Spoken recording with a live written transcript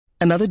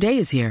Another day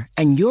is here,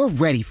 and you're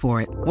ready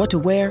for it. What to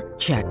wear?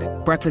 Check.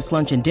 Breakfast,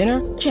 lunch, and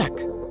dinner? Check.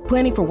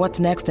 Planning for what's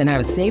next and how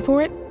to save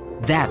for it?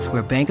 That's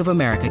where Bank of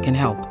America can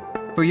help.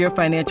 For your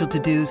financial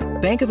to-dos,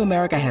 Bank of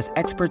America has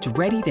experts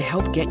ready to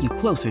help get you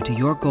closer to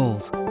your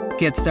goals.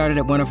 Get started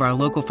at one of our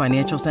local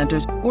financial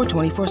centers or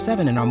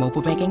 24/7 in our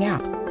mobile banking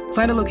app.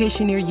 Find a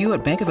location near you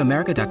at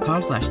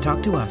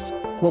bankofamerica.com/talktous.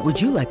 What would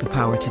you like the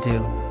power to do?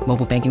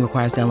 Mobile banking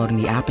requires downloading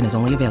the app and is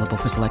only available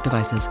for select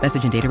devices.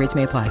 Message and data rates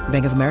may apply.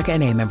 Bank of America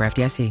N.A., member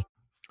FDIC.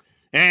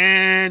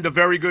 And a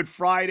very good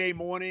Friday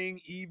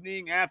morning,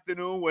 evening,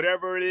 afternoon,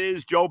 whatever it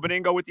is. Joe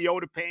Benigno with the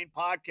Ode of Pain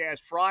podcast.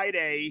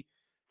 Friday,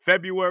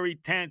 February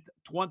 10th,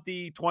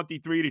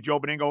 2023. The Joe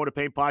Benigno Ode of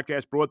Pain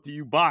podcast brought to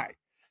you by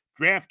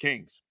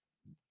DraftKings,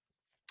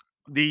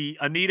 the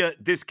Anita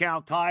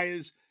Discount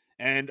Tires,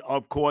 and,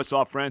 of course,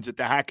 our friends at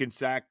the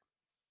Hackensack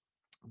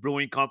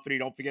Brewing Company.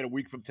 Don't forget, a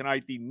week from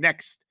tonight, the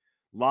next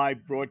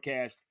live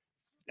broadcast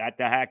at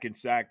the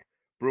Hackensack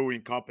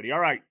Brewing Company. All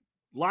right,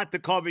 lot to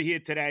cover here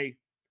today.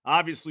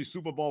 Obviously,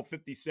 Super Bowl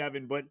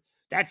 57, but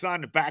that's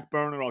on the back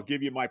burner. I'll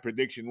give you my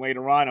prediction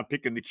later on. I'm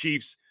picking the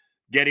Chiefs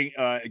getting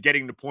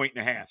the point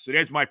and a half. So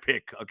there's my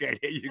pick. Okay,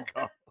 there you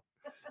go.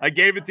 I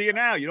gave it to you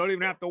now. You don't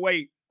even have to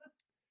wait.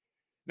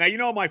 Now, you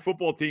know my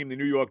football team, the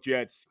New York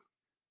Jets,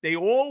 they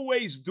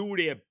always do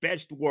their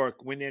best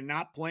work when they're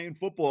not playing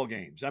football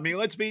games. I mean,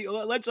 let's be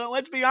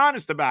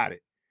honest about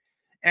it.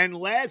 And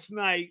last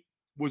night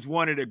was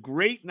one of the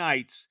great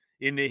nights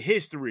in the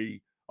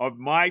history of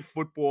my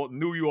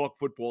New York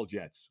football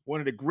Jets.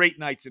 One of the great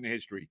nights in the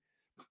history.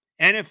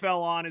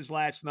 NFL honors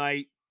last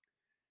night,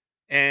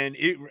 and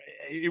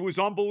it was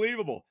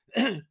unbelievable.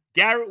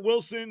 Garrett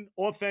Wilson,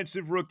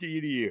 Offensive Rookie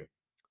of the Year.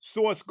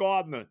 Sauce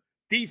Gardner,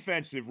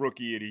 Defensive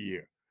Rookie of the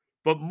Year.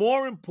 But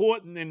more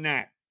important than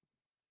that,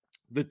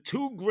 the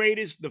two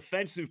greatest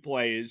defensive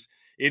players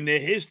in the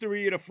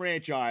history of the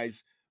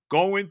franchise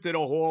go into the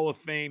Hall of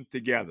Fame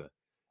together.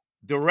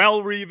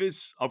 Darrelle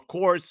Revis, of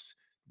course,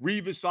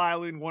 Revis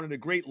Island, one of the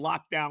great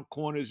lockdown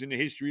corners in the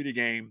history of the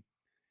game,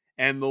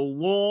 and the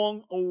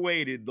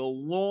long-awaited, the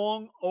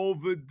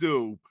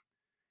long-overdue,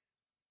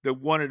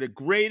 one of the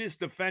greatest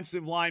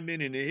defensive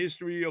linemen in the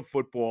history of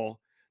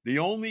football, the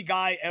only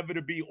guy ever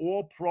to be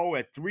all-pro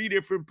at three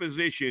different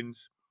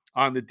positions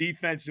on the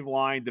defensive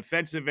line,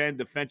 defensive end,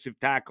 defensive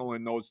tackle,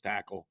 and nose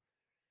tackle.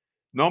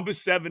 Number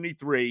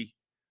 73,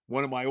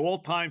 one of my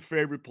all-time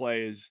favorite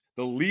players,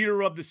 the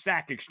leader of the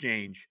sack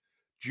exchange,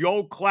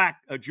 Joe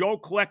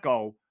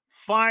Klecko,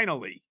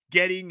 finally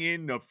getting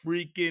in the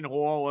freaking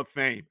Hall of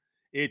Fame.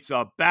 It's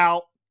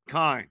about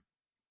time.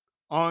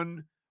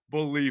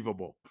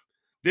 Unbelievable.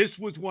 This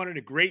was one of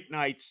the great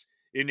nights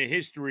in the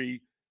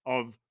history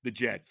of the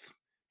Jets.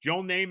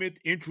 Joe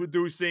Namath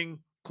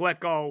introducing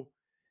Klecko,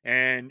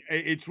 and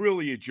it's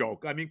really a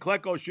joke. I mean,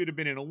 Klecko should have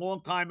been in a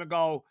long time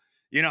ago.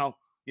 You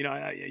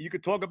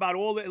could talk about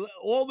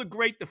all the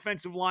great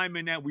defensive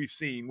linemen that we've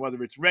seen,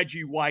 whether it's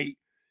Reggie White,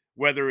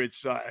 whether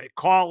it's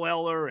Carl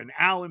Eller and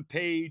Alan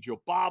Page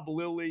or Bob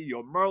Lilly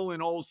or Merlin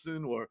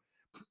Olsen or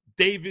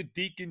David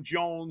Deacon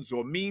Jones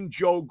or Mean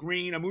Joe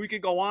Green. I mean, we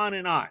could go on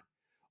and on.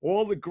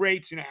 All the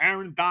greats,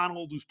 Aaron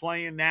Donald, who's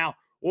playing now,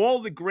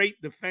 all the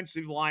great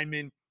defensive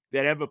linemen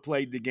that ever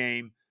played the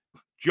game.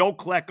 Joe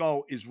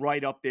Klecko is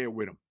right up there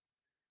with him.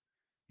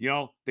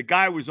 The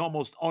guy was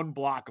almost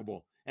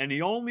unblockable. And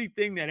the only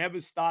thing that ever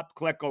stopped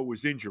Klecko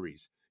was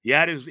injuries. He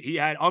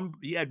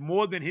had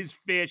more than his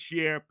fair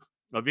share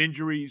of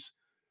injuries,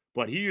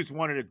 but he is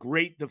one of the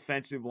great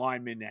defensive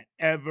linemen that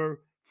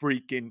ever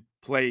freaking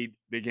played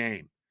the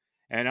game.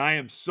 And I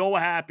am so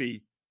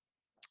happy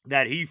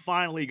that he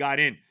finally got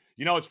in.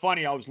 It's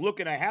funny. I was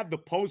looking. I have the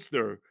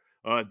poster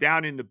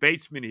down in the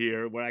basement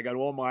here where I got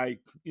all my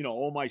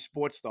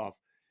sports stuff,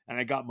 and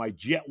I got my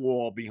Jet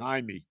wall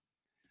behind me.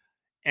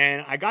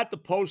 And I got the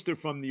poster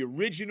from the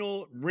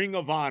original Ring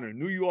of Honor,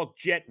 New York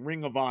Jet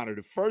Ring of Honor,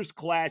 the first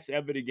class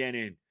ever to get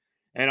in.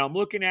 And I'm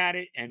looking at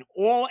it, and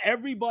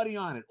everybody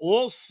on it,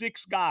 all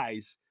six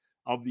guys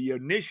of the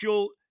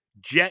initial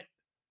Jet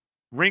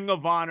Ring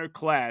of Honor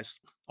class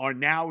are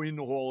now in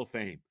the Hall of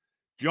Fame.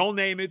 Joe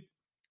Namath,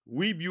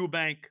 Weeb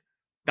Ewbank,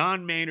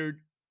 Don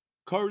Maynard,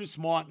 Curtis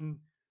Martin,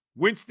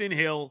 Winston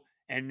Hill,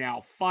 and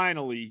now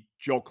finally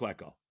Joe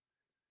Klecko.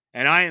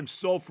 And I am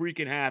so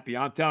freaking happy.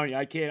 I'm telling you,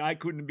 I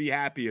couldn't be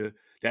happier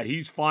that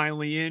he's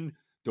finally in.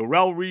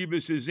 Darrelle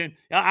Revis is in.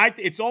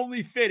 It's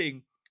only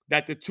fitting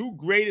that the two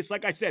greatest,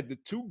 like I said, the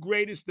two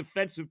greatest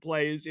defensive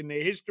players in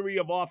the history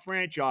of our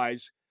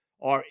franchise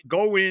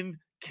go in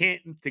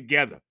Canton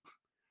together.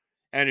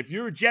 And if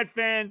you're a Jet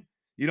fan,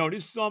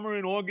 this summer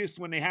in August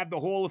when they have the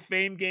Hall of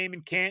Fame game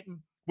in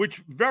Canton, which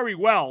very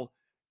well,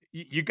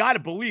 you got to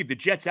believe the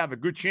Jets have a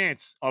good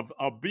chance of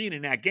being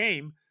in that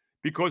game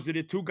because of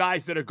the two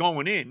guys that are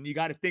going in. You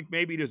got to think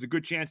maybe there's a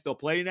good chance they'll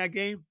play in that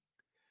game.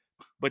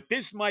 But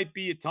this might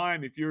be a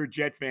time, if you're a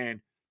Jet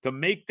fan, to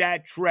make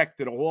that trek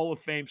to the Hall of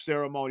Fame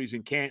ceremonies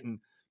in Canton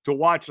to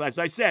watch, as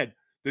I said,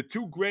 the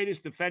two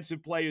greatest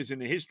defensive players in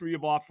the history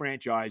of our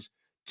franchise,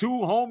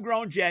 two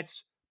homegrown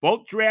Jets,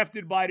 both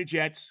drafted by the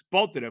Jets,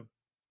 both of them.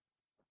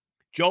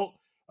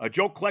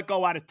 Joe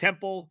Klecko out of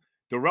Temple,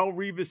 Darrelle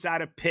Revis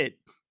out of Pitt,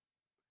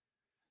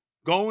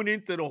 going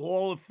into the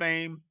Hall of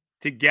Fame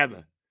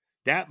together.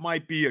 That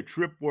might be a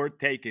trip worth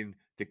taking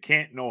to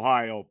Canton,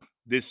 Ohio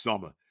this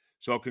summer.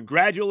 So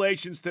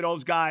congratulations to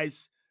those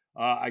guys.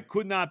 I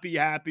could not be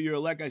happier.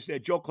 Like I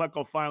said, Joe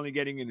Klecko finally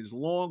getting in his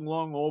long,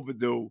 long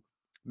overdue.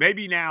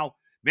 Maybe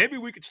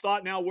we could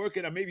start now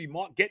working on maybe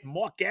getting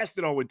Mark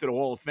Gastineau into the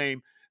Hall of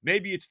Fame.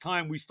 Maybe it's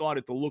time we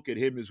started to look at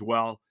him as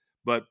well.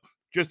 But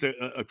just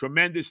a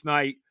tremendous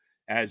night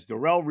as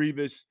Darrelle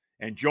Revis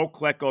and Joe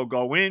Klecko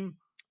go in.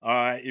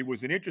 It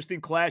was an interesting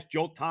class.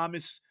 Joe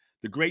Thomas,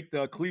 the great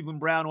Cleveland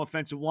Brown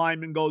offensive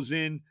lineman, goes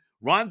in.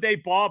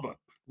 Rondé Barber,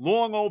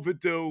 long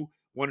overdue,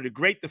 one of the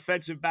great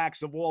defensive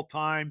backs of all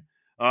time.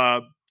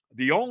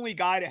 The only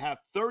guy to have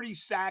 30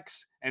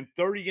 sacks and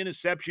 30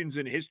 interceptions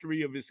in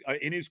history of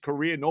his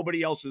career.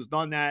 Nobody else has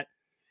done that.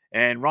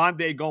 And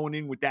Rondé going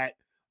in with that.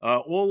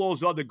 All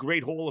those other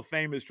great Hall of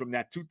Famers from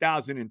that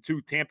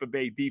 2002 Tampa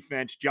Bay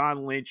defense,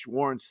 John Lynch,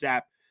 Warren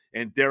Sapp,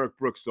 and Derek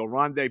Brooks. So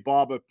Rondé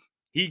Barber,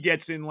 he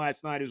gets in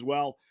last night as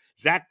well.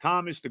 Zach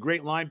Thomas, the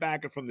great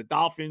linebacker from the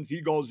Dolphins,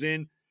 he goes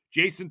in.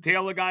 Jason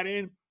Taylor got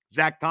in.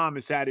 Zach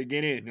Thomas had to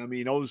get in. I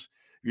mean, you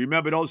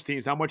remember those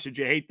teams. How much did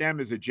you hate them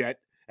as a Jet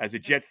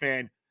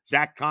fan?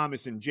 Zach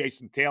Thomas and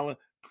Jason Taylor.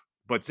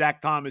 But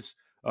Zach Thomas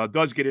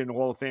does get in the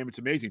Hall of Fame. It's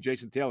amazing.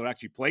 Jason Taylor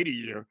actually played a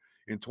year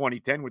in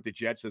 2010 with the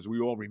Jets, as we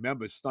all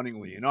remember,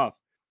 stunningly enough.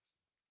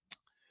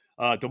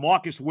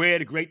 DeMarcus Ware,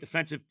 the great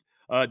defensive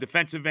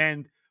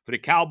end for the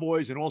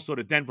Cowboys and also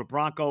the Denver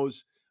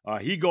Broncos.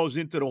 He goes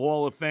into the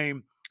Hall of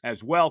Fame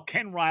as well.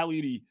 Ken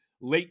Riley, the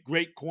late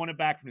great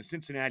cornerback from the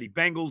Cincinnati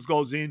Bengals,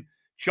 goes in.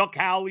 Chuck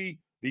Howley,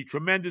 the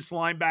tremendous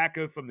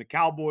linebacker from the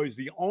Cowboys,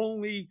 the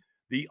only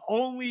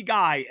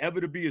guy ever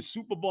to be a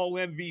Super Bowl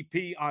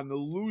MVP on the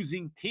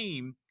losing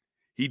team.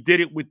 He did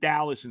it with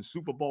Dallas in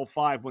Super Bowl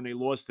V when they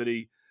lost to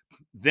the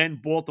then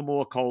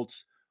Baltimore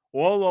Colts.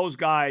 All those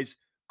guys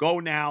go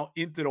now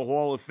into the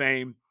Hall of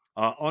Fame.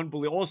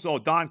 Unbelievable. Also,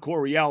 Don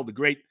Coryell, the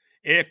great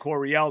Air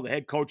Coryell, the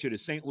head coach of the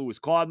St. Louis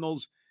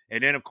Cardinals.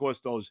 And then, of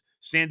course, those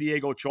San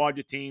Diego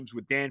Charger teams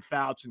with Dan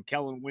Fouts and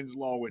Kellen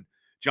Winslow and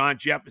John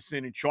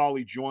Jefferson and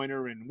Charlie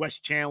Joyner and Wes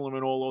Chandler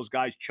and all those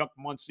guys, Chuck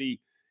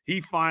Muncie.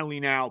 He finally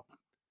now,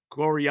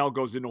 Coryell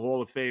goes in the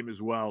Hall of Fame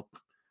as well.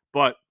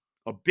 But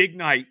a big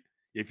night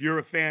if you're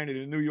a fan of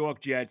the New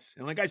York Jets.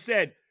 And like I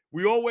said,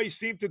 we always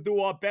seem to do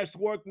our best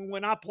work when we're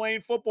not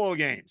playing football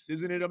games.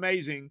 Isn't it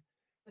amazing?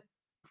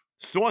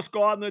 Sauce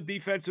Gardner,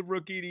 Defensive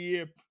Rookie of the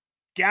Year.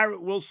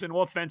 Garrett Wilson,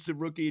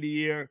 Offensive Rookie of the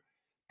Year.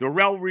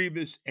 Darrelle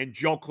Revis and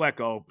Joe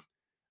Klecko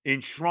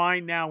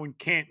enshrined now in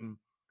Canton.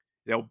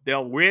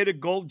 They'll wear the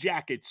gold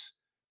jackets.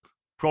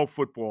 Pro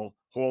Football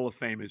Hall of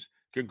Famers.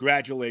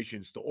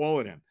 Congratulations to all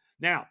of them.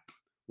 Now,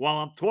 while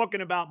I'm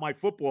talking about my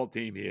football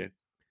team here,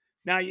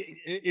 now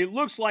it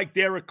looks like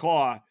Derek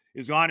Carr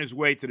is on his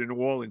way to the New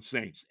Orleans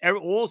Saints.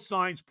 All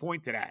signs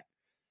point to that.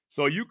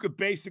 So you could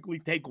basically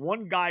take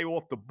one guy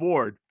off the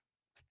board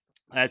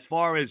as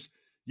far as,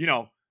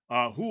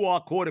 who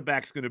our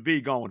quarterback's going to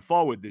be going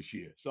forward this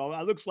year. So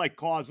it looks like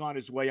Carr's on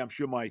his way. I'm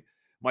sure my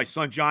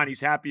son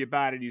Johnny's happy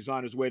about it. He's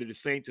on his way to the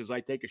Saints as I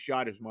take a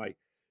shot as my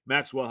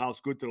Maxwell House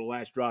Good to the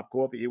Last Drop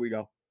coffee. Here we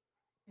go.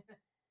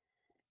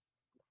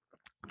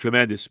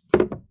 Tremendous.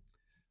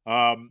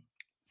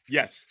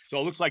 Yes.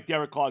 So it looks like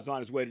Derek Carr's on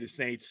his way to the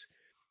Saints.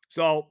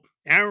 So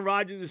Aaron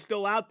Rodgers is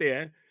still out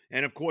there.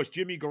 And, of course,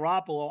 Jimmy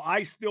Garoppolo,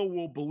 I still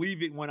will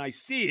believe it when I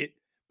see it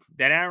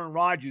that Aaron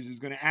Rodgers is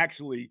going to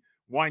actually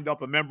wind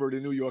up a member of the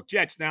New York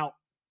Jets. Now,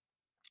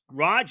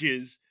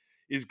 Rodgers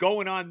is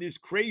going on this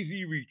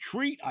crazy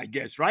retreat, I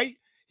guess, right?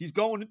 He's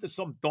going into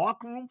some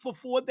dark room for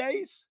 4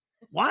 days.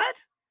 What?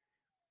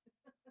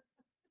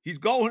 He's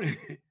going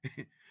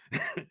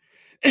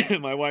 –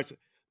 my wife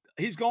 –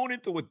 he's going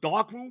into a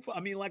dark room.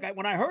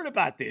 When I heard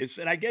about this,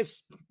 and I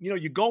guess,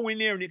 you go in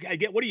there and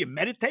what do you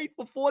meditate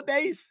for 4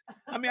 days?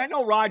 I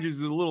know Rodgers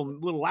is a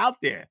little out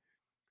there,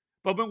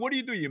 but what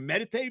do? You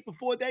meditate for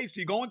 4 days? So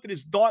you go into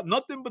this dark,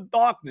 nothing but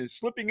darkness,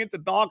 slipping into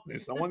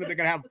darkness. I wonder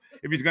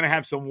if he's going to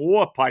have some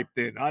war piped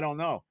in. I don't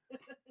know.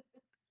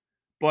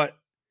 But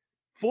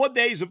 4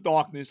 days of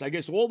darkness, I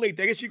guess I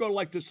guess you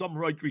go to some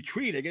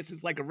retreat. I guess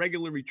it's like a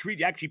regular retreat.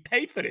 You actually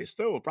pay for this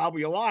too,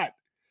 probably a lot.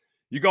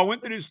 You go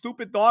into this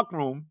stupid dark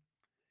room,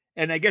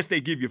 and I guess they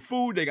give you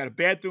food. They got a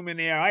bathroom in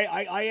there.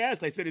 I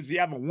asked, I said, does he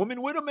have a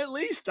woman with him at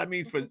least?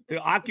 To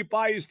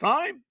occupy his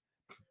time?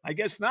 I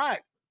guess not.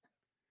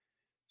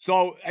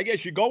 So I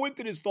guess you go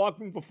into this dark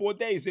room for 4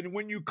 days, and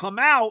when you come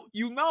out,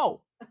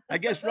 I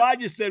guess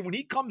Rodgers said when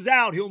he comes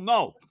out, he'll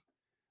know.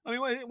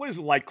 What is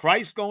it, like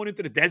Christ going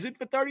into the desert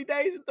for 30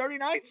 days and 30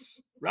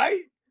 nights,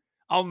 right?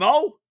 I'll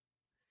know.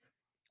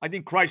 I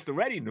think Christ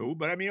already knew,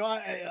 but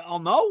I'll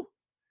know.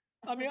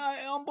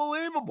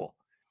 Unbelievable.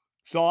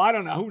 So I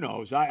don't know. Who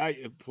knows?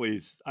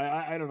 Please.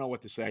 I don't know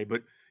what to say.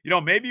 But,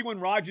 maybe when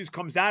Rodgers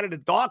comes out of the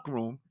dark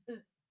room,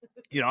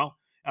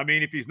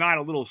 if he's not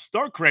a little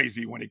stir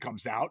crazy when he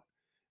comes out,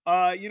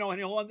 and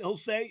he'll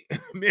say,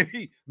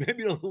 maybe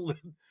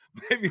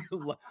maybe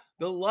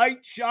the light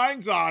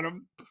shines on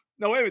him.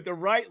 No, wait a minute. The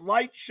right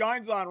light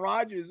shines on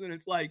Rodgers, and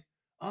it's like,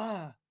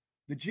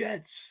 the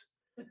Jets.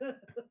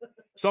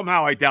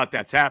 Somehow I doubt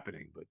that's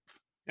happening. But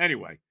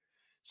anyway,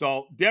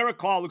 so Derek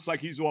Carr looks like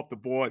he's off the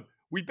board.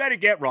 We better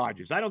get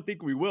Rodgers. I don't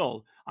think we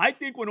will. I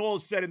think when all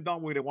is said and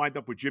done, we're going to wind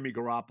up with Jimmy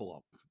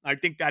Garoppolo. I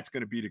think that's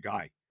going to be the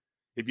guy,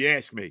 if you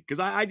ask me. Because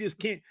I just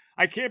can't –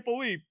 I can't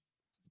believe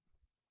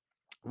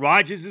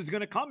Rodgers is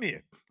going to come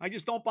here. I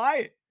just don't buy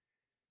it.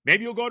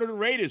 Maybe he'll go to the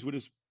Raiders with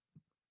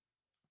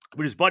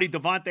his buddy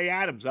Devontae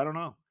Adams. I don't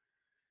know.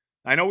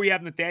 I know we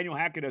have Nathaniel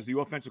Hackett as the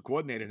offensive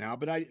coordinator now,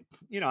 but I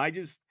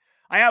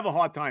have a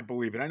hard time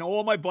believing. I know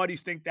all my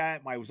buddies think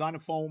that. I was on the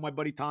phone with my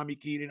buddy Tommy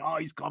Keaton. Oh,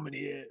 he's coming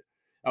here.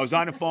 I was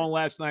on the phone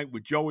last night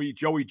with Joey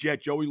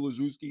Jet, Joey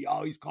Lazuski.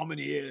 Oh, he's coming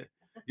here.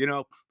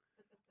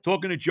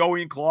 Talking to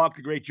Joey and Clark,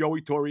 the great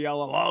Joey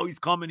Torriello. Oh, he's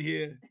coming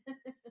here.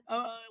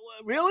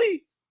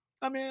 Really?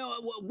 I mean,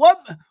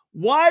 what?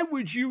 Why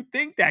would you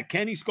think that?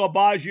 Kenny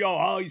Scarbaggio,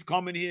 oh, he's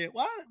coming here.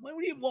 What?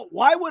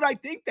 Why would I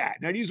think that?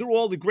 Now, these are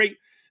all the great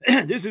 –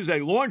 this is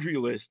a laundry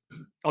list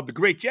of the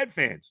great Jet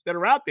fans that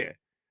are out there.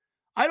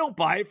 I don't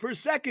buy it for a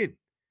second.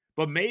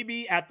 But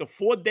maybe after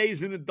 4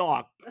 days in the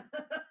dark,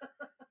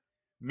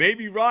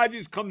 maybe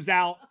Rodgers comes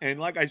out and,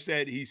 like I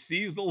said, he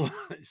sees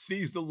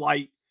the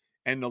light,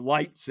 and the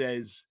light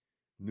says,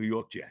 New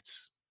York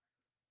Jets.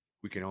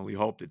 We can only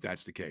hope that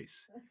that's the case.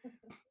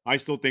 I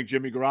still think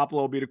Jimmy Garoppolo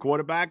will be the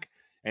quarterback.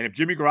 And if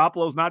Jimmy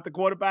Garoppolo's not the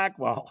quarterback,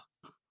 well,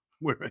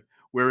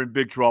 we're in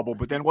big trouble.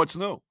 But then what's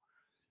new?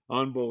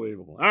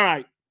 Unbelievable. All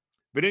right.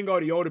 Benigno,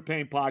 the Yoda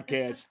Pain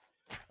podcast.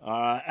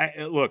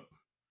 Look,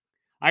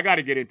 I got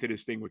to get into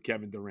this thing with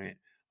Kevin Durant.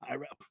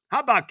 How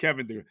about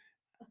Kevin Durant?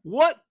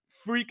 What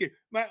freaking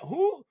man?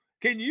 Who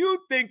can you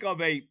think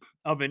of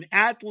an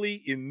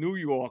athlete in New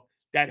York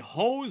that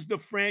holds the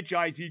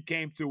franchise he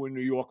came to in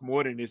New York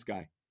more than this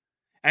guy?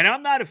 And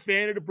I'm not a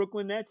fan of the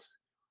Brooklyn Nets,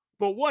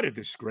 but what a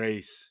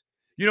disgrace.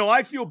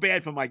 I feel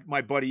bad for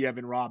my buddy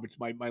Evan Roberts,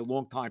 my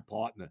longtime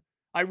partner.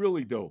 I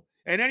really do.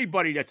 And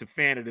anybody that's a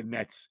fan of the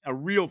Nets, a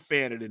real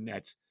fan of the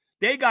Nets,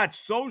 they got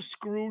so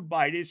screwed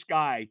by this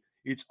guy.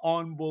 It's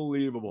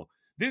unbelievable.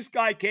 This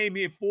guy came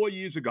here 4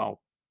 years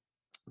ago.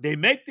 They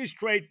make this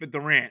trade for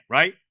Durant,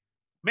 right?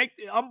 Make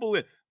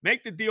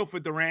the deal for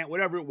Durant,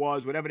 whatever it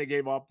was, whatever they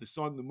gave up, the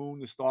sun, the moon,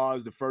 the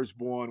stars, the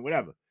firstborn,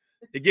 whatever.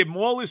 They give him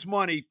all this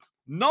money,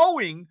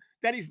 knowing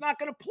that he's not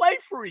going to play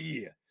for a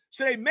year.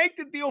 So they make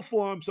the deal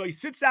for him. So he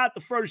sits out the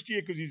first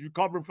year because he's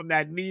recovering from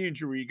that knee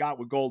injury he got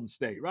with Golden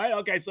State, right?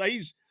 Okay, so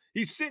he's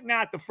sitting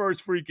out the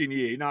first freaking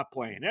year, not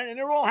playing. And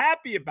they're all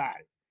happy about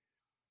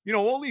it.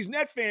 All these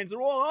Net fans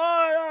are all,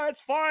 oh, yeah,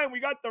 it's fine. We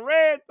got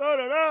Durant,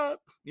 da-da-da,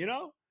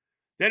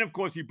 Then, of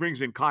course, he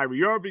brings in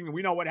Kyrie Irving, and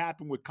we know what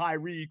happened with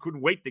Kyrie. He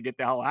couldn't wait to get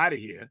the hell out of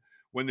here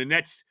when the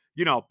Nets,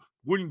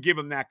 wouldn't give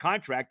him that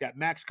contract, that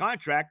max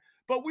contract.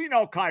 But we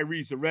know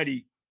Kyrie's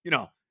already,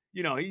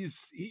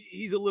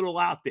 he's a little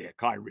out there,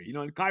 Kyrie.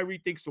 And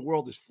Kyrie thinks the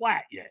world is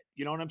flat yet.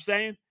 You know what I'm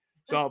saying?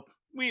 So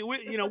we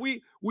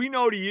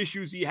know the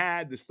issues he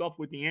had, the stuff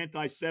with the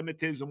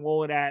anti-Semitism,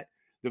 all of that.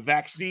 The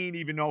vaccine,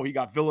 even though he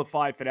got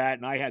vilified for that,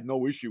 and I had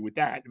no issue with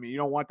that. I mean, you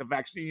don't want the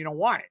vaccine, you don't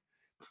want it.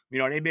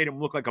 They made him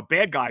look like a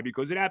bad guy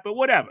because of that, but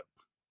whatever.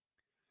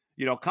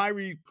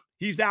 Kyrie,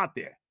 he's out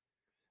there.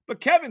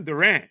 But Kevin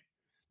Durant,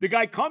 the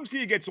guy comes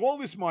here, gets all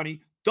this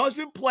money,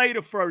 doesn't play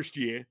the first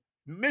year,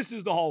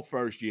 misses the whole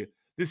first year.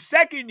 The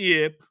second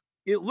year,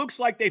 it looks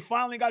like they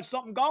finally got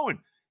something going.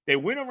 They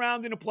win a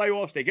round in the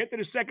playoffs. They get to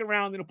the second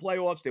round in the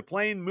playoffs. They're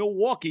playing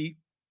Milwaukee.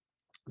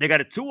 They got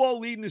a 2-0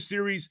 lead in the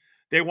series.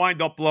 They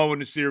wind up blowing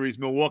the series.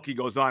 Milwaukee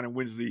goes on and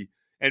wins the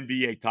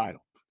NBA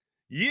title.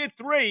 Year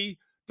 3,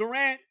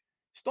 Durant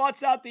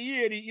starts out the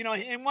year,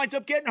 and winds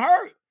up getting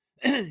hurt.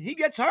 He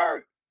gets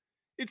hurt.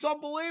 It's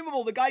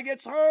unbelievable. The guy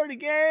gets hurt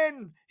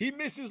again. He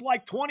misses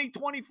like 20,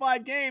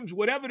 25 games,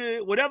 whatever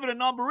the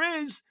number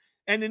is.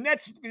 And the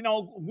Nets,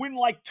 win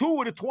like 2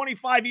 of the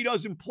 25 he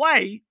doesn't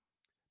play.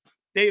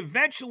 They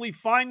eventually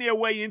find their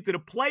way into the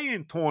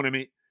play-in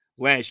tournament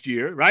last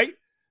year, right?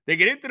 They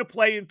get into the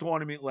play-in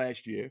tournament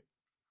last year.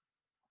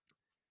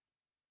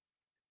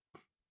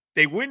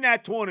 They win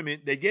that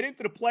tournament. They get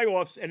into the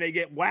playoffs, and they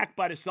get whacked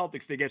by the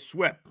Celtics. They get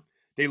swept.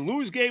 They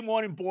lose game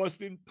 1 in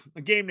Boston,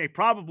 a game they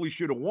probably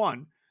should have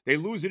won. They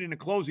lose it in the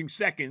closing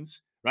seconds,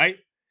 right?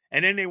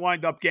 And then they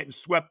wind up getting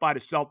swept by the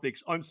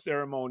Celtics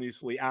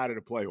unceremoniously out of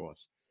the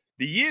playoffs.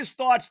 The year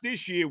starts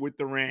this year with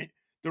Durant.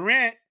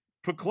 Durant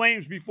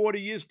proclaims before the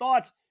year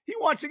starts, he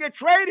wants to get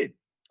traded.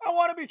 I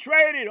want to be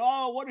traded.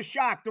 Oh, what a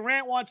shock.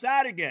 Durant wants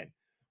out again.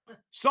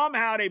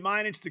 Somehow they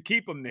managed to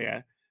keep him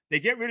there. They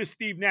get rid of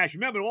Steve Nash.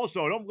 Remember,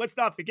 also, let's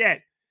not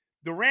forget,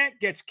 Durant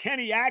gets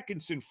Kenny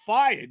Atkinson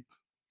fired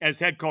as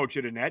head coach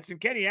of the Nets,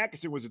 and Kenny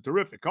Atkinson was a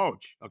terrific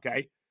coach,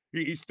 okay?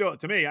 He's still,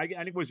 to me, I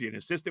think, was he an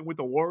assistant with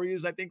the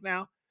Warriors, I think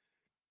now?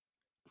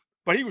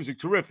 But he was a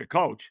terrific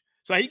coach.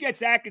 So he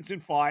gets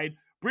Atkinson fired,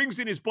 brings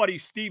in his buddy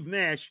Steve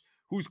Nash,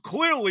 who's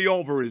clearly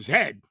over his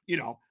head.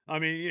 I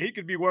mean, he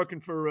could be working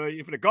for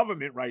the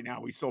government right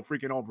now. He's so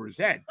freaking over his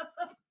head.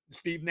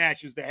 Steve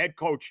Nash is the head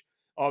coach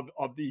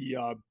of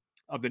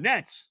the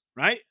Nets,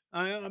 right?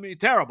 I mean,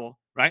 terrible,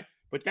 right?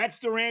 But that's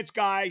Durant's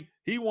guy.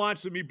 He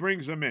wants him. He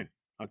brings him in.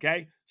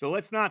 Okay, so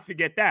let's not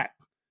forget that.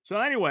 So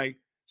anyway,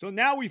 so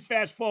now we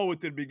fast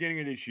forward to the beginning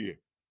of this year.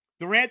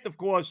 Durant, of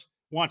course,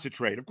 wants a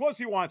trade. Of course,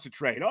 he wants a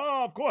trade.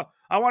 Oh, of course,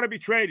 I want to be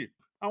traded.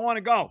 I want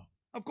to go.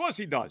 Of course,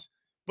 he does.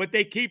 But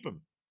they keep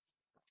him.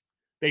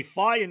 They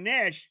fire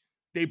Nash.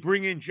 They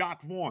bring in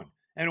Jacque Vaughn.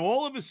 And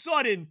all of a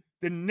sudden,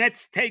 the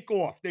Nets take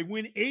off. They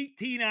win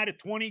 18 out of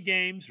 20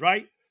 games,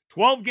 right?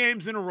 12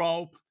 games in a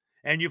row.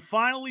 And you're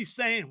finally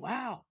saying,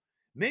 wow,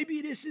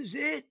 maybe this is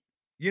it,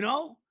 you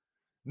know?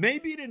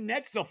 Maybe the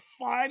Nets are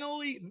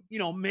finally,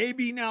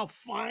 maybe now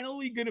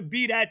finally going to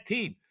be that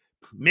team.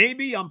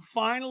 Maybe I'm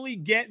finally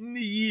getting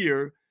the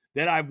year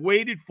that I've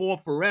waited for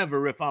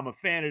forever if I'm a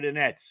fan of the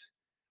Nets.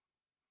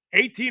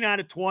 18 out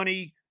of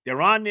 20.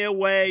 They're on their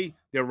way.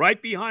 They're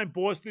right behind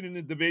Boston in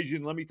the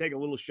division. Let me take a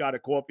little shot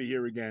of coffee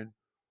here again.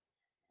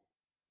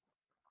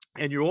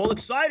 And you're all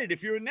excited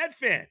if you're a Net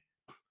fan.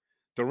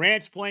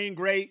 Durant's playing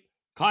great.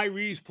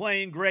 Kyrie's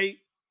playing great.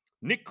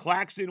 Nick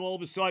Claxton all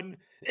of a sudden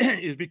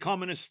is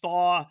becoming a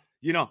star.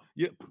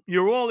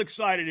 You're all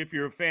excited if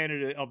you're a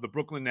fan of the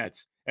Brooklyn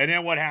Nets. And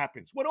then what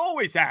happens? What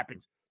always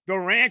happens?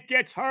 Durant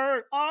gets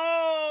hurt.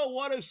 Oh,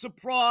 what a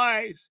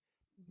surprise.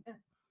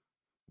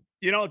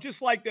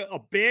 Just like a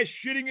bear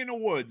shitting in the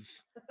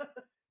woods,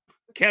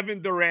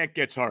 Kevin Durant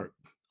gets hurt.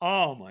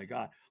 Oh, my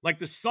God. Like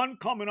the sun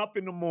coming up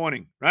in the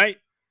morning, right?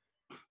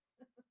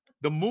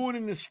 The moon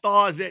and the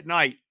stars at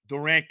night,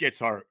 Durant gets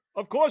hurt.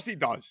 Of course he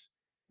does.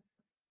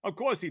 Of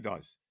course he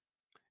does.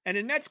 And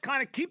the Nets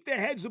kind of keep their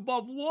heads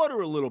above water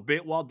a little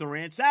bit while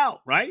Durant's out,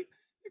 right?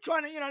 They're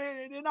trying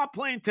to, they're not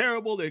playing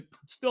terrible. They're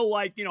still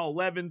like,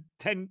 11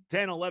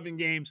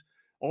 games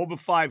over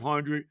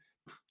 500.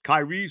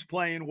 Kyrie's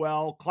playing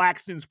well.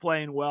 Claxton's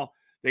playing well.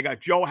 They got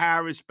Joe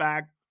Harris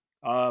back.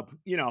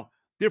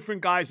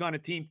 Different guys on the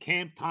team.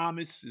 Cam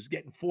Thomas is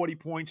getting 40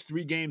 points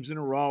 3 games in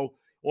a row.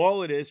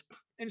 All it is.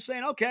 And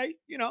saying, okay,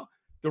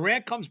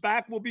 Durant comes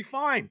back, we'll be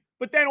fine.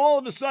 But then all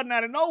of a sudden,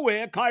 out of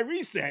nowhere,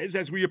 Kyrie says,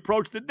 as we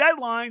approach the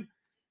deadline,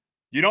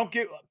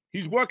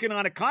 he's working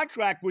on a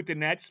contract with the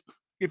Nets.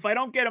 If I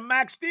don't get a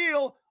max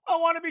deal, I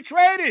want to be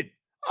traded.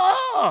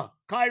 Oh,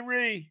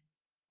 Kyrie.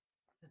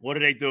 What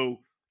do?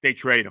 They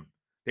trade him.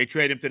 They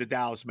trade him to the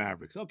Dallas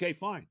Mavericks. Okay,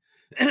 fine.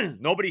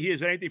 Nobody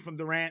hears anything from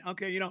Durant.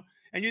 Okay,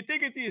 and you're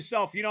thinking to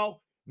yourself,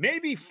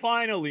 maybe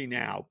finally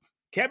now,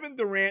 Kevin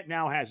Durant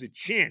now has a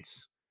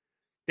chance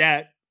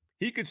that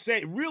he could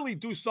really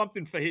do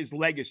something for his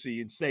legacy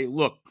and say,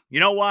 look, you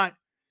know what?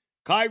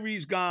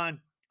 Kyrie's gone.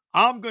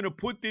 I'm going to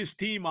put this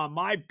team on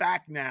my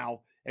back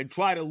now and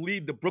try to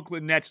lead the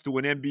Brooklyn Nets to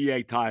an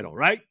NBA title,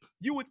 right?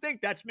 You would think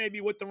that's maybe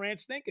what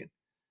Durant's thinking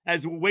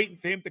as we're waiting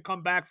for him to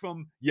come back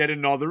from yet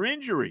another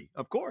injury,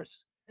 of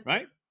course,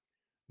 right?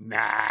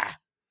 Nah.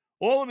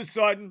 All of a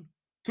sudden,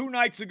 2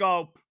 nights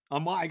ago,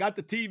 I got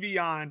the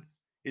TV on.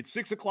 It's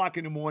 6 o'clock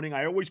in the morning.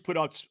 I always put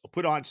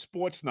on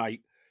Sports Night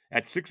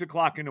at 6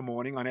 o'clock in the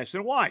morning on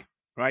SNY,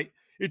 right?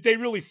 They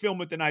really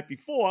film it the night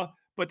before,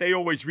 but they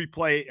always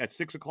replay it at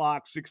 6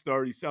 o'clock,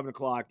 6:30, 7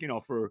 o'clock,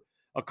 for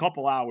a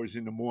couple hours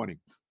in the morning.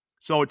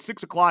 So at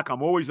 6 o'clock,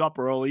 I'm always up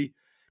early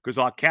because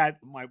our cat,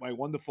 my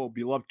wonderful,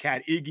 beloved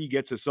cat, Iggy,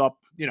 gets us up,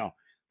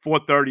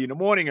 4:30 in the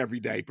morning every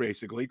day,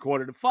 basically,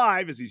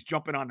 4:45 as he's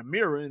jumping on the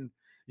mirror and,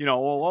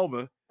 all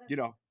over,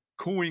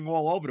 cooing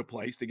all over the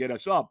place to get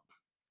us up.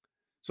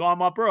 So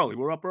I'm up early.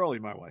 We're up early,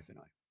 my wife and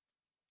I.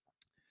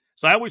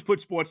 So I always put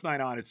Sports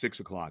Night on at 6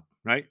 o'clock,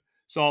 right?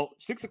 So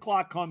 6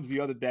 o'clock comes the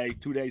other day,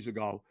 2 days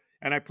ago,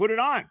 and I put it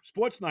on.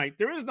 Sports Night.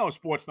 There is no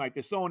Sports Night.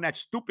 They're showing that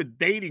stupid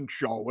dating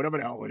show, whatever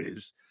the hell it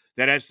is,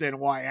 that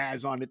SNY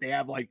has on it. They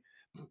have like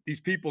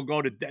these people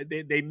go to,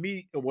 they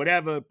meet or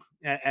whatever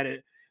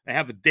they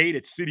have a date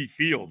at Citi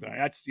Field.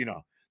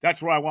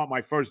 That's where I want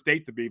my first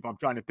date to be if I'm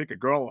trying to pick a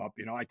girl up.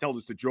 I tell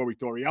this to Joey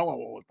Toriello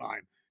all the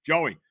time.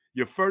 Joey,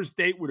 your first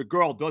date with a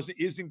girl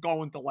isn't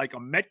going to like a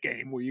Met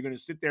game where you're going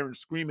to sit there and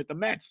scream at the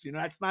Mets.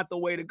 That's not the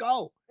way to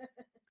go.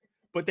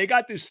 But they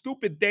got this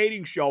stupid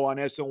dating show on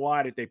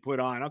SNY that they put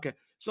on. Okay.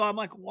 So I'm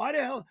like, why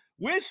the hell?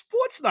 Where's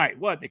Sports Night?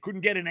 What? They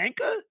couldn't get an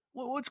anchor?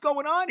 What's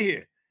going on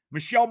here?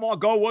 Michelle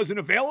Margot wasn't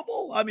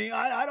available? I mean,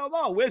 I don't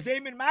know. Where's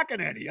Eamon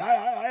McEnany?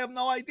 I have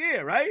no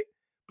idea, right?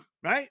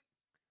 Right?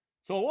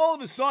 So all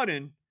of a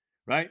sudden,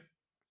 right?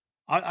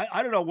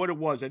 I don't know what it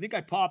was. I think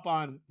I pop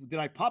on. Did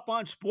I pop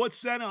on Sports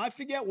Center? I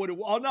forget what it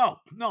was. Oh,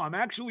 no. I'm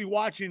actually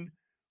watching.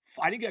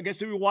 I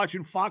guess we were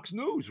watching Fox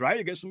News, right?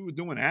 I guess we were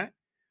doing that.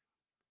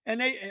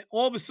 And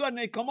all of a sudden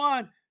they come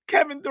on.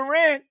 Kevin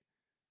Durant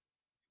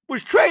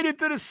was traded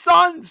to the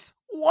Suns.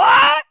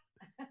 What?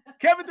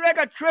 Kevin Durant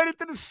got traded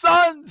to the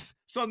Suns.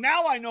 So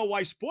now I know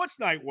why Sports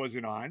Night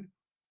wasn't on,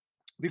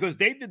 because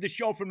they did the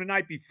show from the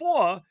night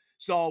before.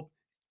 So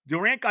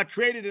Durant got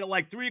traded at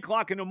like 3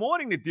 o'clock in the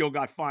morning. The deal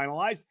got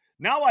finalized.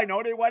 Now I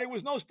know why there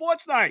was no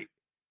Sports Night,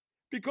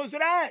 because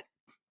of that.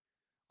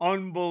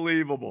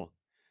 Unbelievable.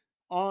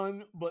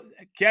 But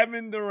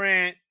Kevin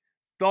Durant,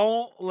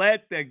 don't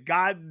let the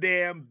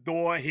goddamn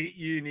door hit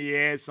you in the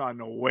ass on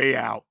the way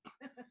out.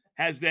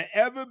 has there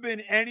ever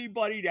been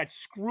anybody that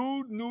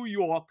screwed New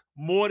York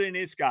more than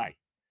this guy?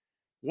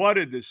 What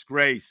a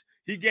disgrace.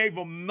 He gave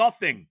them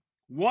nothing.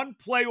 One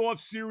playoff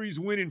series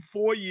win in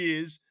 4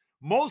 years.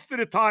 Most of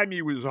the time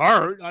he was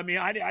hurt. I mean,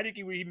 I think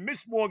he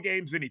missed more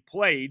games than he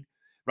played,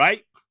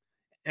 right?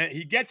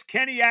 He gets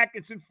Kenny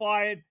Atkinson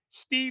fired,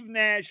 Steve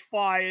Nash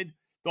fired,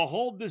 the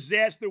whole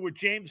disaster with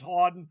James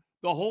Harden,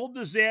 the whole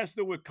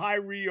disaster with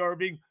Kyrie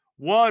Irving.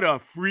 What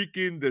a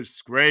freaking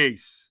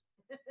disgrace.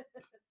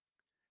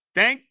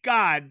 Thank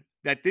God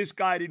that this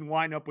guy didn't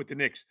wind up with the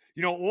Knicks.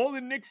 You know, all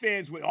the Knicks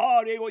fans were,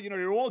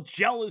 they're all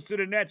jealous of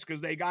the Nets because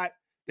they got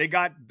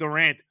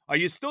Durant. Are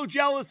you still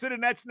jealous of the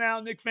Nets now,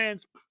 Knicks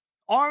fans?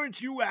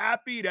 Aren't you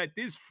happy that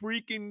this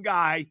freaking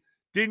guy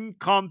didn't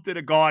come to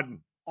the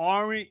Garden?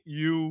 Aren't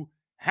you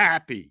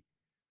happy?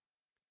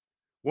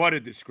 What a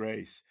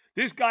disgrace.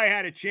 This guy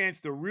had a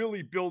chance to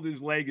really build his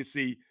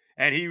legacy,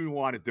 and he didn't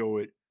want to do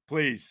it.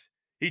 Please.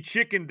 He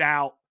chickened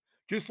out,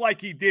 just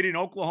like he did in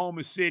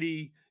Oklahoma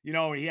City. You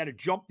know, he had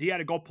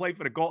to go play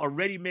for a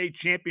ready-made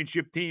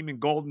championship team in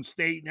Golden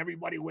State, and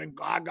everybody went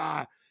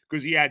gaga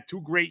because he had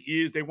 2 great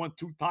years. They won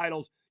 2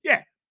 titles.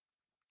 Yeah,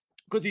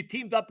 because he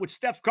teamed up with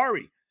Steph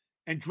Curry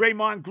and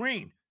Draymond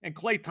Green and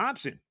Klay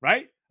Thompson,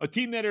 right? A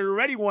team that had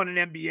already won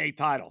an NBA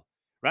title,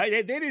 right?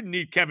 They didn't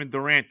need Kevin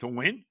Durant to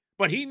win,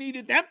 but he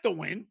needed them to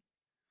win.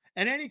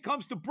 And then he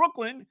comes to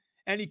Brooklyn,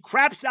 and he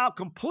craps out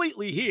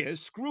completely here,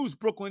 screws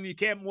Brooklyn, you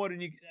can't more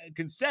than you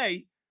can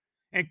say,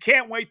 and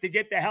can't wait to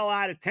get the hell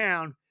out of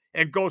town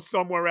and go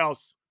somewhere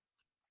else.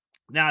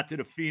 Now to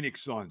the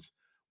Phoenix Suns.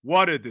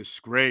 What a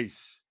disgrace.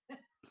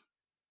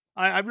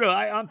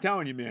 I'm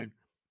telling you, man.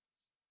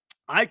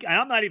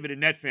 I'm not even a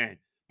Net fan,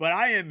 but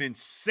I am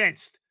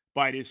incensed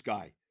by this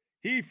guy.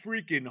 He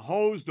freaking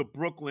hosed the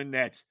Brooklyn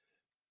Nets.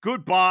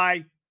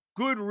 Goodbye.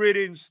 Good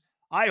riddance.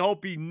 I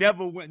hope he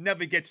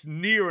never gets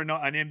near an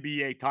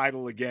NBA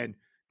title again.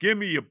 Give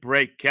me a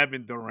break,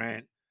 Kevin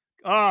Durant.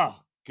 Oh,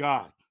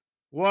 God.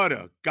 What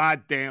a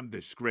goddamn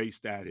disgrace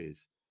that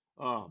is.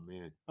 Oh,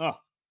 man. Unbelievable.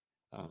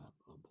 All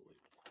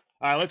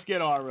right, let's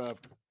get our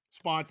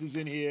sponsors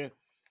in here.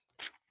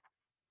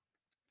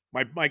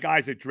 My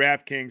guys at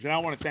DraftKings, and I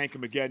want to thank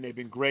them again. They've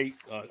been great.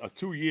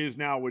 2 years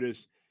now with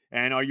us.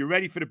 And are you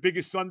ready for the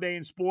biggest Sunday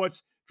in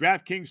sports?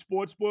 DraftKings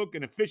Sportsbook,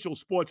 an official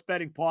sports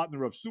betting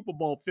partner of Super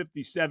Bowl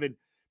 57,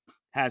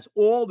 has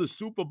all the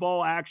Super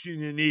Bowl action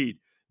you need.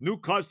 New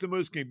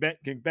customers can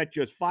bet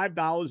just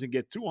 $5 and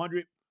get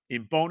 $200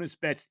 in bonus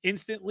bets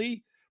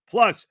instantly.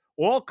 Plus,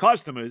 all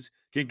customers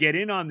can get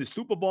in on the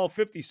Super Bowl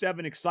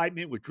 57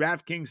 excitement with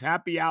DraftKings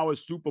Happy Hour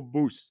Super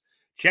Boosts.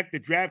 Check the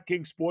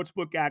DraftKings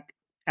Sportsbook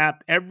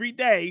app every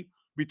day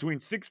between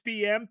 6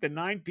 p.m. to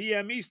 9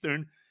 p.m.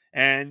 Eastern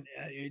and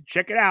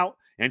check it out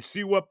and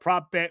see what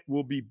prop bet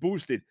will be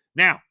boosted.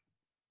 Now,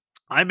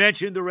 I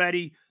mentioned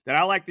already that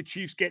I like the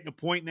Chiefs getting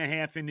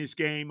 1.5 in this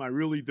game. I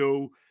really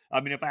do.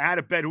 I mean, if I had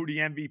to bet who the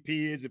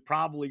MVP is, it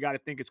probably got to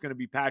think it's going to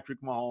be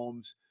Patrick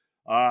Mahomes.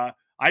 I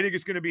think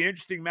it's going to be an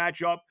interesting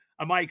matchup.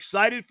 Am I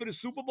excited for the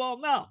Super Bowl?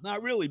 No,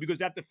 not really,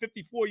 because after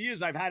 54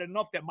 years, I've had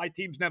enough that my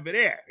team's never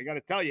there. I got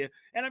to tell you.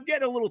 And I'm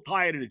getting a little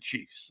tired of the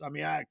Chiefs. I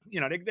mean,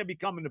 they're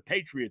becoming the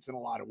Patriots in a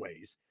lot of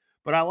ways.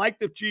 But I like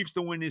the Chiefs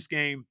to win this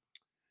game.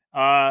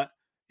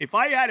 If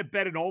I had to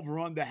bet an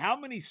over-under, how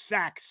many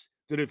sacks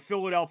did the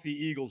Philadelphia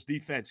Eagles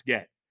defense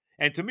get?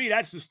 And to me,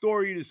 that's the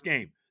story of this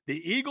game.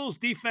 The Eagles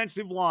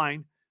defensive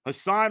line,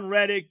 Hassan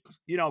Reddick,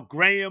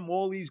 Graham,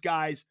 all these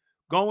guys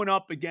going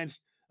up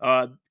against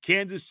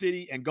Kansas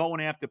City and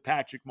going after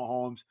Patrick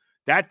Mahomes.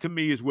 That, to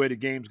me, is where the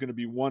game's going to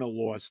be won or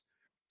lost.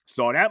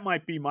 So that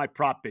might be my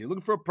prop bet.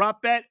 Looking for a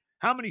prop bet?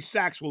 How many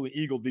sacks will the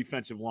Eagle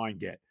defensive line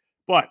get?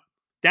 But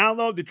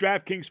download the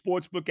DraftKings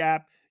Sportsbook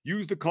app.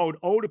 Use the code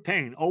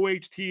OHTHEPAIN,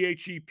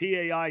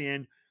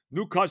 OHTHEPAIN.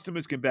 New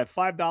customers can bet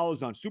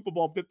 $5 on Super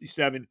Bowl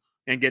 57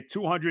 and get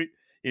 $200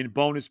 in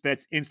bonus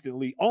bets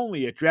instantly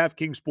only at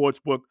DraftKings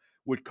Sportsbook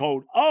with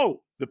code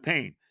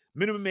OHTHEPAIN.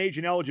 Minimum age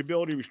and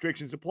eligibility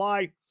restrictions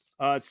apply.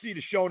 See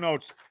the show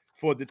notes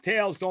for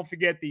details. Don't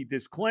forget the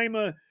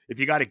disclaimer. If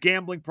you got a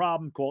gambling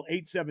problem, call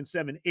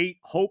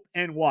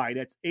 877-8-HOPE-NY.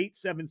 That's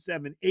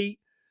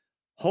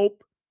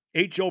 877-8-HOPE,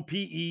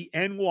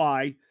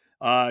 HOPENY.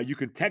 You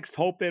can text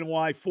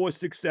HOPE-NY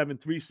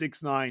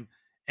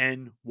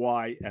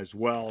 467-369-NY as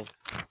well.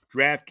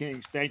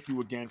 DraftKings, thank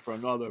you again for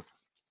another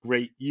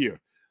great year.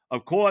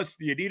 Of course,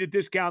 you need a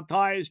discount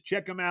tires.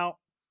 Check them out.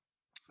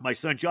 My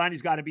son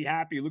Johnny's got to be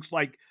happy. It looks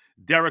like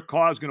Derek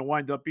Carr is going to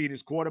wind up being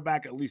his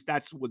quarterback. At least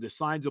that's what the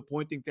signs are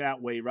pointing that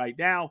way right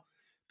now.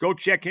 Go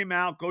check him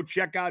out. Go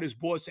check out his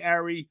boss,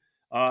 Ari,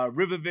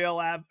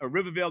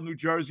 Rivervale, New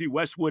Jersey,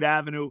 Westwood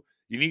Avenue.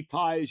 You need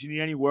tires. You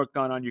need any work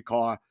done on your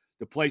car.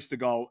 The place to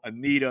go,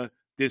 Anita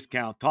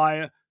Discount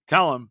Tire.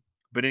 Tell them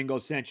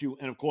Benigno sent you.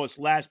 And, of course,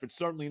 last but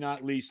certainly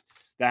not least,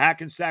 the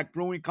Hackensack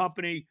Brewing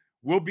Company.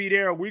 We'll be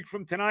there a week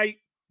from tonight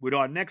with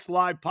our next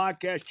live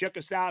podcast. Check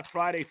us out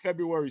Friday,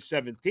 February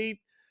 17th.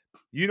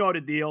 You know the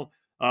deal.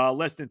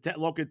 Less than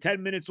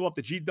 10 minutes off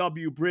the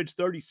GW Bridge,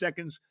 30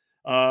 seconds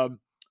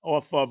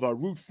off of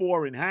Route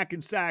 4 in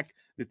Hackensack.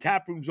 The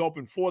tap room's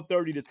open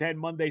 4:30 to 10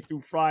 Monday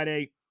through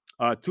Friday,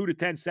 2 to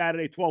 10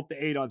 Saturday, 12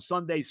 to 8 on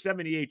Sunday,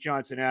 78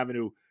 Johnson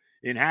Avenue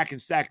in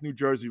Hackensack, New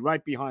Jersey,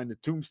 right behind the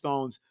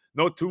Tombstones.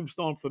 No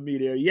tombstone for me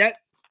there yet.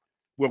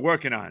 We're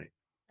working on it.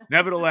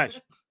 Nevertheless,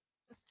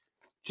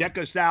 check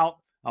us out.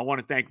 I want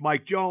to thank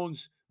Mike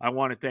Jones. I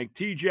want to thank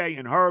TJ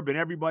and Herb and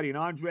everybody and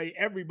Andre,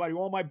 everybody,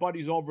 all my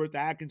buddies over at the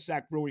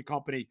Hackensack Brewing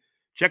Company.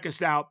 Check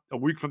us out a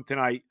week from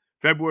tonight,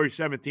 February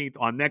 17th,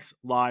 on next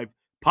live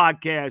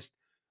podcast.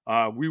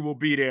 We will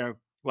be there.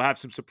 We'll have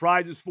some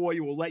surprises for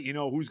you. We'll let you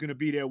know who's going to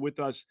be there with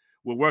us.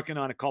 We're working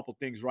on a couple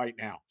things right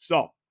now.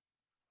 So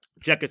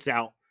check us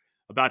out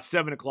about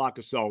 7 o'clock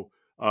or so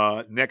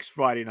next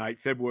Friday night,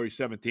 February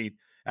 17th,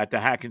 at the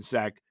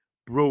Hackensack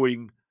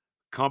Brewing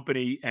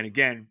Company. And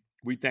again,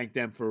 we thank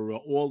them for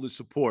all the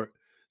support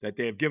that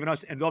they have given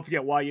us. And don't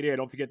forget, while you're there,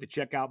 don't forget to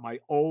check out my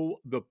Oh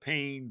the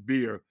Pain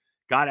beer.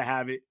 Got to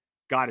have it.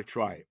 Got to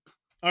try it.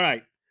 All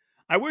right.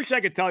 I wish I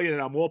could tell you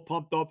that I'm all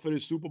pumped up for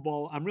this Super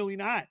Bowl. I'm really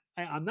not.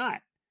 I'm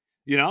not.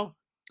 You know,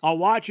 I'll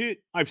watch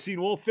it. I've seen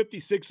all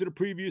 56 of the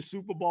previous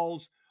Super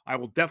Bowls. I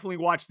will definitely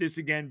watch this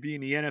again,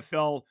 being the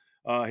NFL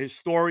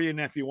historian,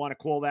 if you want to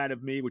call that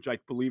of me, which I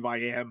believe I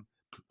am.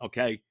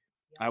 Okay.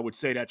 I would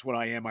say that's what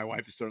I am. My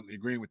wife is certainly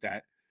agreeing with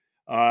that.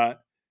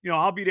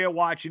 I'll be there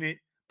watching it.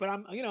 But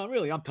I'm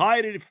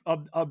tired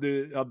of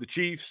the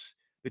Chiefs.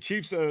 The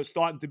Chiefs are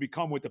starting to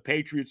become what the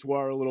Patriots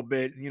were a little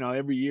bit.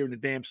 Every year in the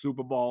damn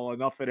Super Bowl,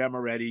 enough of them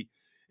already.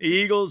 The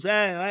Eagles,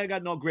 I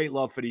got no great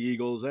love for the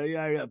Eagles.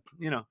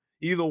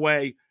 Either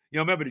way,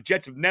 remember the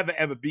Jets have never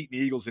ever beaten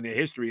the Eagles in their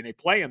history, and they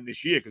play them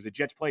this year because the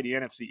Jets play the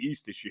NFC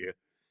East this year.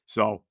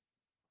 So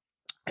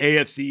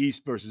AFC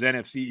East versus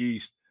NFC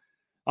East.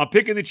 I'm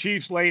picking the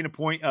Chiefs laying the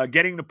point,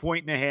 getting the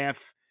 1.5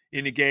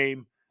 in the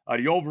game.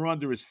 The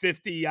over-under is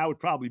 50. I would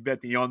probably bet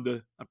the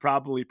under.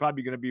 Probably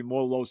going to be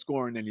more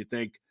low-scoring than you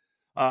think.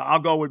 I'll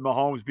go with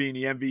Mahomes being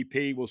the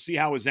MVP. We'll see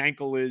how his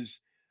ankle is,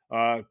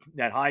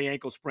 that high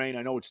ankle sprain.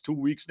 I know it's 2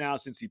 weeks now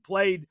since he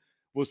played.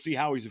 We'll see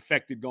how he's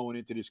affected going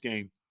into this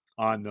game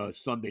on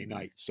Sunday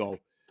night.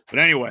 But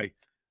anyway,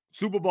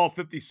 Super Bowl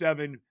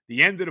 57,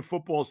 the end of the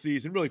football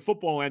season. Really,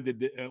 football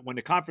ended when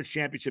the conference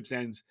championships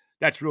ends.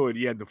 That's really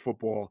the end of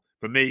football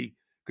for me,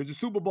 because the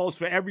Super Bowl is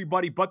for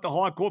everybody but the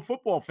hardcore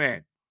football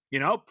fan.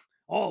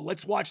 Oh,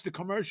 let's watch the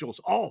commercials.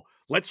 Oh,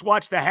 let's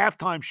watch the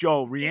halftime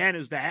show.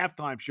 Rihanna's the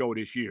halftime show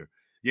this year,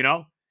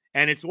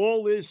 And it's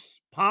all this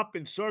pomp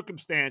and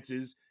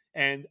circumstances.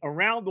 And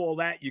around all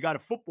that, you got a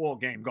football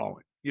game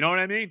going. You know what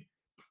I mean?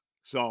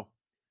 So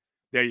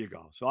there you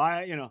go. So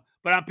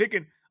but I'm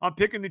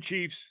picking the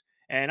Chiefs,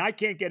 and I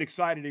can't get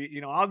excited.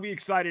 I'll be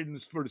excited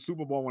for the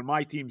Super Bowl when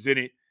my team's in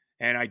it.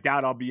 And I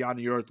doubt I'll be on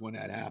the earth when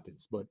that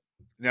happens. But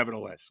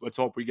nevertheless, let's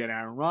hope we get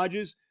Aaron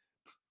Rodgers.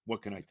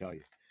 What can I tell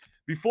you?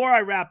 Before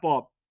I wrap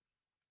up,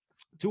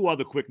 2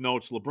 other quick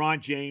notes. LeBron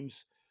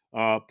James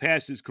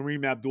passes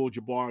Kareem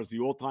Abdul-Jabbar as the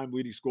all-time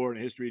leading scorer in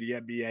the history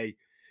of the NBA.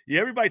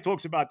 Everybody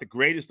talks about the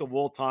greatest of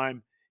all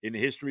time in the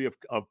history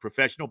of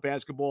professional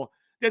basketball.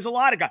 There's a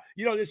lot of guys.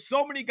 There's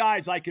so many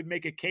guys I could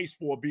make a case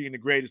for being the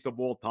greatest of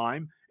all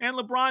time, and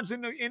LeBron's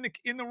in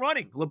the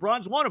running.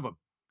 LeBron's one of them.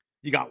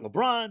 You got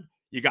LeBron,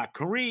 you got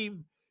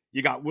Kareem,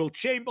 you got Wilt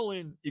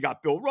Chamberlain, you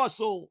got Bill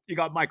Russell, you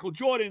got Michael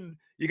Jordan,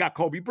 you got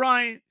Kobe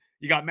Bryant,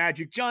 you got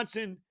Magic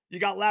Johnson, you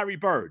got Larry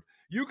Bird.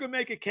 You can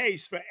make a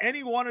case for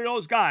any one of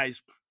those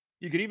guys.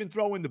 You could even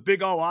throw in the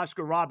big O,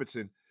 Oscar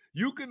Robertson.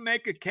 You can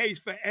make a case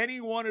for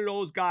any one of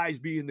those guys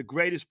being the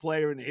greatest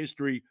player in the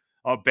history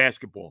of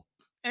basketball.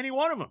 Any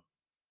one of them.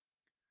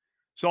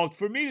 So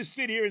for me to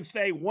sit here and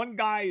say one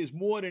guy is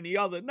more than the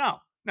other, no.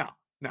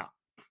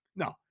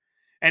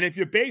 And if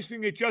you're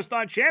basing it just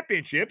on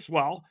championships,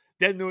 well,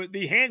 then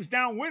the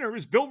hands-down winner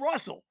is Bill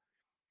Russell,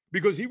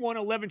 because he won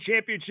 11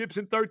 championships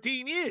in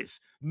 13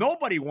 years.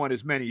 Nobody won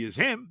as many as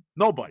him.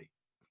 Nobody.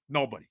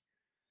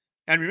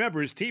 And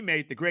remember, his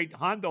teammate, the great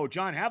Hondo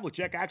John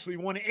Havlicek, actually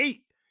won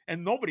 8,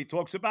 and nobody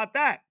talks about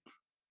that.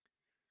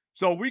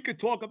 So we could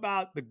talk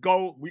about the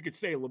GOAT. We could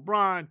say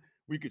LeBron.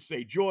 We could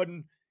say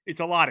Jordan. It's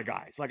a lot of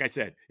guys. Like I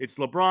said, it's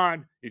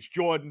LeBron, it's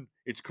Jordan,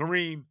 it's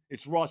Kareem,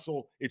 it's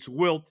Russell, it's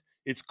Wilt,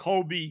 it's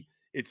Kobe,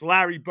 it's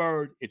Larry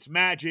Bird, it's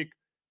Magic,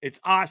 it's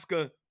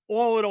Oscar.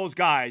 All of those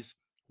guys,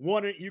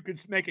 you can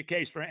make a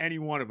case for any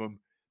one of them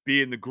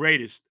being the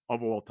greatest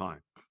of all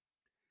time.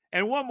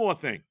 And one more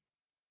thing.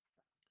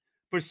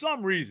 For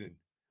some reason,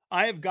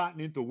 I have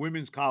gotten into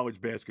women's college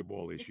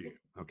basketball this year,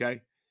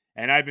 okay?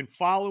 And I've been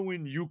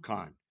following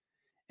UConn.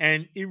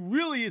 And it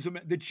really is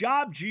the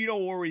job Gino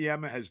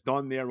Auriemma has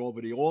done there over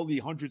all the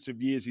hundreds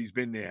of years he's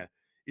been there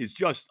is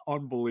just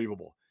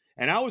unbelievable.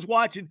 And I was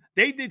watching,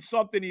 they did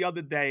something the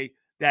other day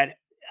that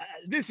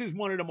this is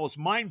one of the most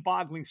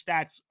mind-boggling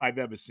stats I've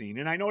ever seen.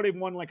 And I know they've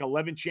won like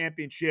 11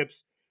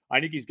 championships.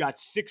 I think he's got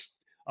 6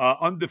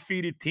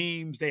 undefeated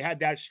teams. They had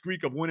that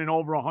streak of winning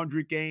over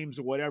 100 games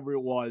or whatever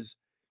it was.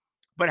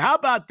 But how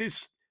about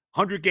this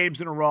 100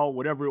 games in a row,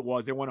 whatever it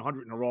was? They won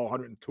 100 in a row,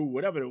 102,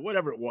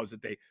 whatever it was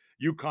that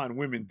UConn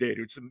women did.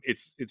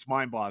 It's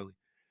mind-boggling.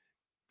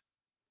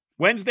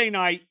 Wednesday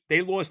night,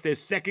 they lost their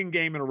second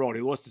game in a row. They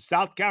lost to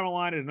South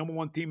Carolina, the number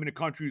one team in the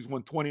country, who's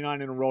won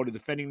 29 in a row, the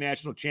defending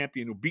national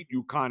champion who beat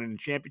UConn in the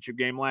championship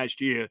game last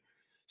year.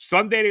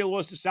 Sunday, they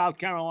lost to South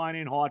Carolina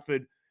in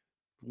Hartford.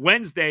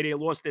 Wednesday, they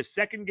lost their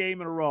second game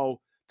in a row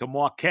to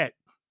Marquette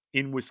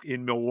in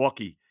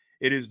Milwaukee.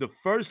 It is the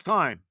first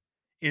time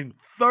in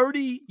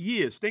 30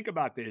 years, think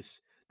about this,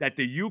 that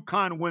the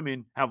UConn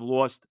women have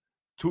lost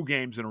 2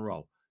 games in a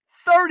row.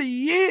 30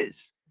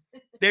 years!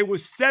 They were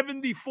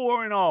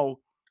 74-0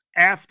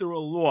 after a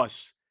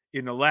loss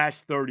in the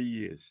last 30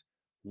 years.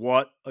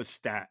 What a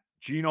stat.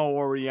 Gino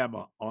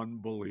Auriemma,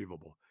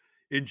 unbelievable.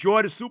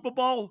 Enjoy the Super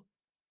Bowl.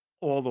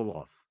 All the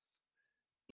love.